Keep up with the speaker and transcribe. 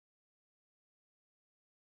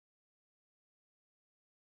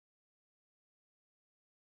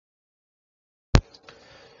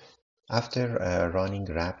After running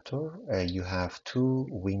Raptor, you have two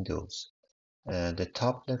windows. The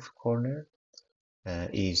top left corner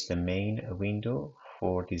is the main window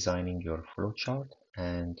for designing your flowchart,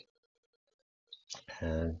 and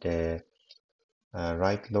the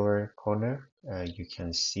right lower corner, you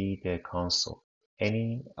can see the console.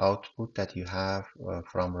 Any output that you have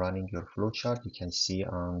from running your flowchart, you can see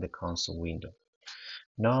on the console window.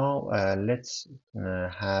 Now, let's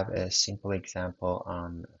have a simple example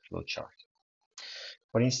on flowchart.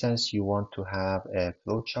 For instance, you want to have a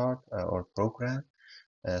flowchart or program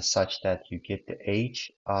such that you get the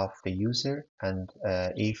age of the user, and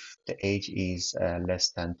if the age is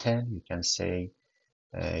less than 10, you can say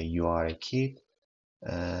you are a kid.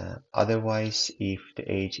 Otherwise, if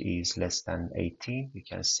the age is less than 18, you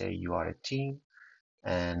can say you are a teen,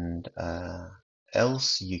 and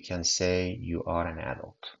else you can say you are an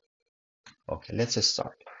adult. Okay, let's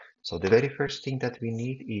start. So the very first thing that we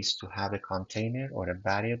need is to have a container or a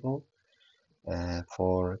variable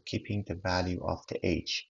for keeping the value of the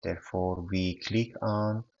age. Therefore, we click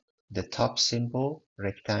on the top symbol,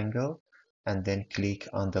 rectangle, and then click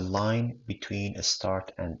on the line between a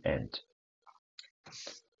start and end.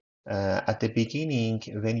 At the beginning,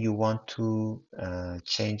 when you want to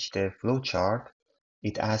change the flowchart,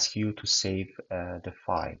 it asks you to save the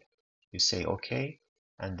file. You say OK,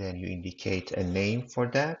 and then you indicate a name for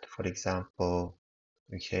that. For example,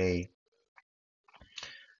 okay,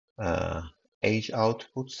 age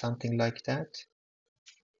output, something like that,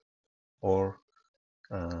 or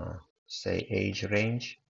say age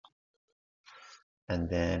range, and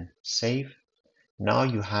then save. Now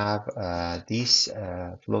you have this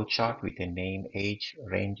flowchart with the name age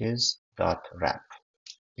ranges.wrap.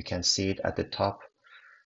 You can see it at the top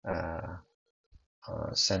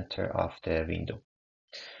center of the window.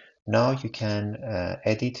 Now you can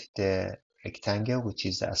edit the rectangle, which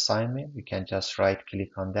is the assignment. You can just right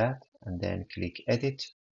click on that and then click edit.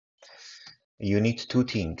 You need two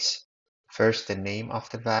things. First, the name of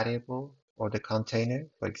the variable or the container.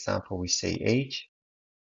 For example, we say age.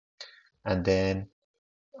 And then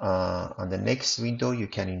on the next window, you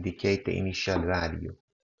can indicate the initial value.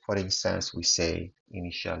 For instance, we say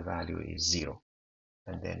initial value is 0.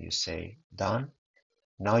 And then you say done.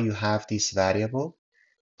 Now you have this variable.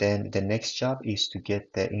 Then the next job is to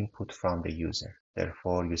get the input from the user.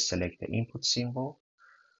 Therefore, you select the input symbol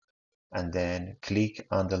and then click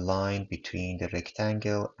on the line between the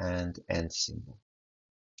rectangle and end symbol.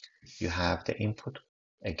 You have the input.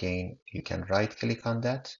 Again, you can right click on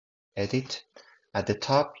that, edit. At the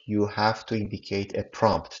top, you have to indicate a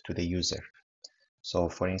prompt to the user. So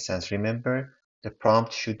for instance, remember the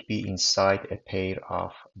prompt should be inside a pair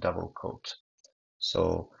of double quotes.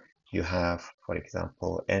 So you have, for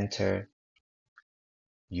example, enter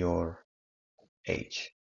your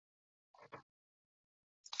age.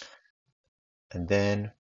 And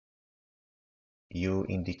then you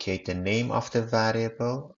indicate the name of the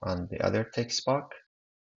variable on the other text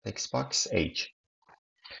box age.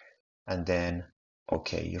 And then,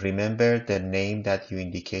 okay, remember the name that you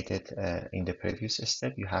indicated in the previous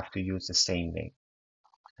step, you have to use the same name,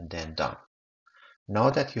 and then done. Now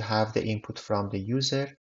that you have the input from the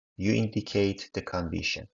user, you indicate the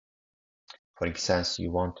condition. For instance,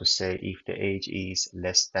 you want to say if the age is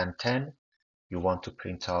less than 10, you want to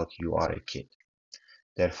print out you are a kid.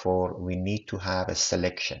 Therefore, we need to have a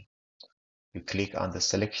selection. You click on the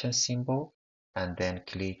selection symbol and then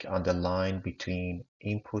click on the line between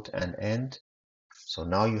input and end. So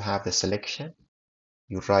now you have the selection.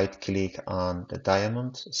 You right click on the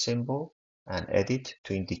diamond symbol and edit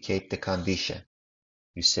to indicate the condition.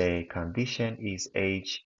 You say condition is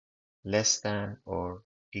age less than or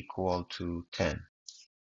equal to 10.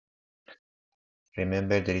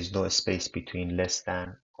 Remember, there is no space between less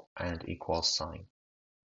than and equal sign.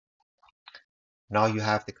 Now you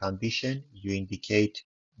have the condition. You indicate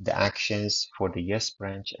the actions for the yes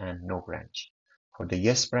branch and no branch. For the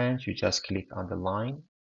yes branch, you just click on the line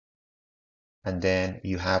and then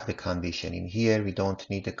you have the condition. In here, we don't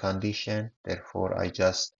need the condition. Therefore, I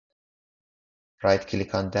just right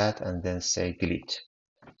click on that and then say delete.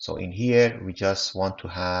 So in here, we just want to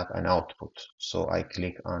have an output. So I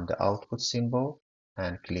click on the output symbol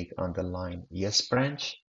and click on the line yes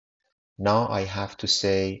branch. Now I have to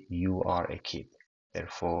say you are a kid.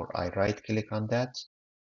 Therefore, I right click on that,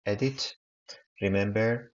 edit.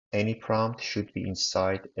 Remember, any prompt should be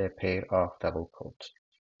inside a pair of double quotes.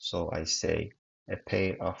 So I say a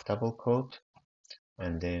pair of double quote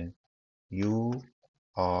and then you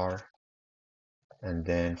are, and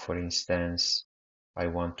then for instance, I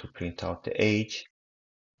want to print out the age.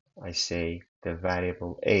 I say the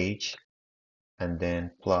variable age and then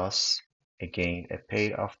plus again a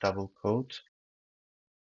pair of double quote,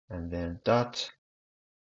 and then dot,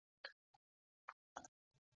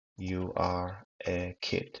 you are a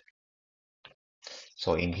kid.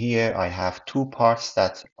 So in here I have two parts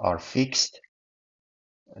that are fixed,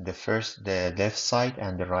 the left side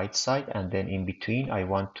and the right side, and then in between I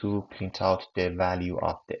want to print out the value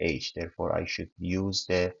of the age. Therefore I should use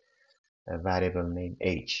the variable name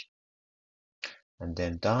age, and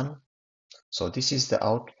then done. So this is the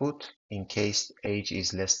output in case age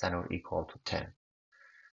is less than or equal to 10.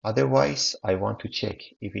 Otherwise, I want to check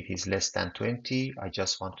if it is less than 20. I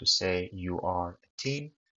just want to say you are a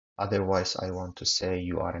teen. Otherwise, I want to say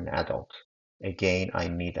you are an adult. Again, I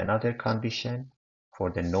need another condition for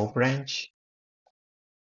the no branch,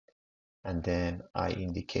 and then I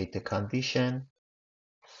indicate the condition.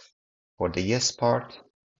 For the yes part,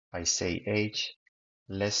 I say age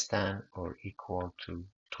less than or equal to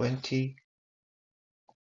 20,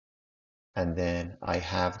 and then I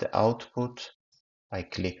have the output. I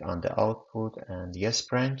click on the output and yes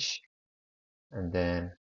branch, and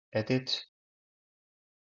then edit.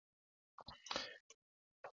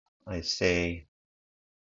 I say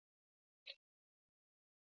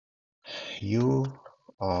you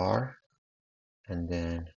are, and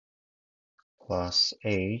then plus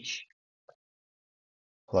age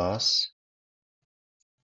plus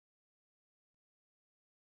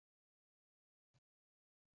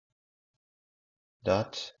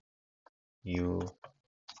dot, you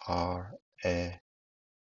are a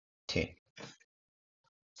teen.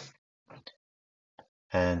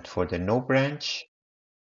 And for the no branch,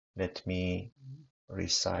 let me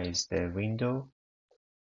resize the window.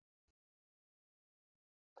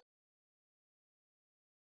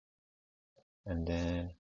 And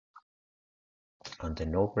then on the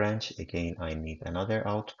no branch, again, I need another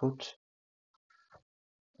output.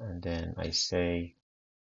 And then I say,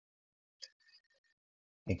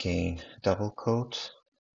 again, double quote,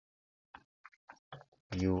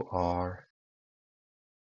 you are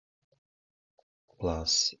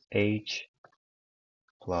plus age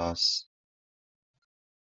plus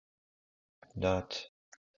dot,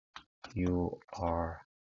 you are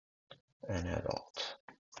an adult.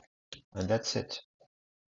 And that's it.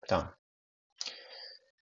 Done.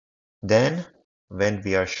 Then, when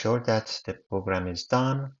we are sure that the program is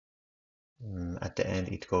done, at the end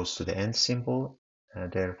it goes to the end symbol.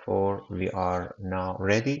 Therefore, we are now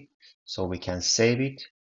ready. So we can save it,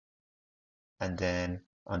 and then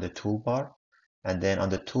on the toolbar. And then on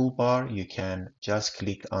the toolbar, you can just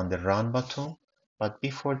click on the Run button. But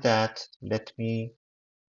before that, let me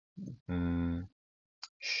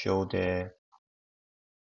show the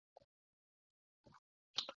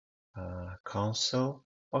console.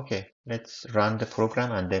 Okay, let's run the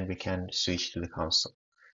program and then we can switch to the console.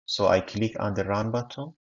 So I click on the Run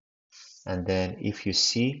button, and then if you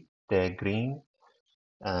see the green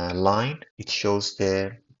line, it shows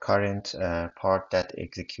the current part that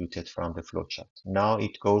executed from the flowchart. Now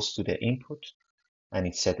it goes to the input and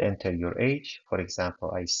it said enter your age. For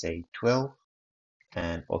example, I say 12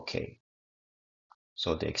 and OK.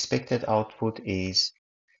 So the expected output is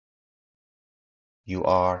you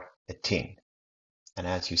are a teen. And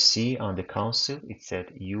as you see on the console, it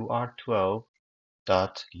said you are 12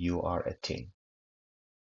 dot, you are a teen.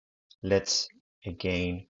 Let's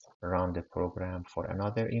again run the program for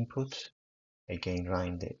another input. Again,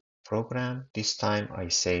 run the program. This time I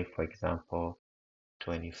say, for example,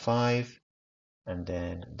 25, and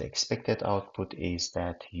then the expected output is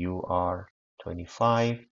that you are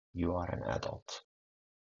 25, you are an adult.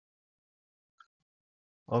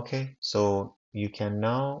 Okay, so you can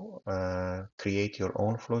now create your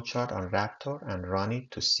own flowchart on Raptor and run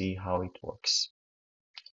it to see how it works.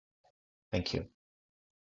 Thank you.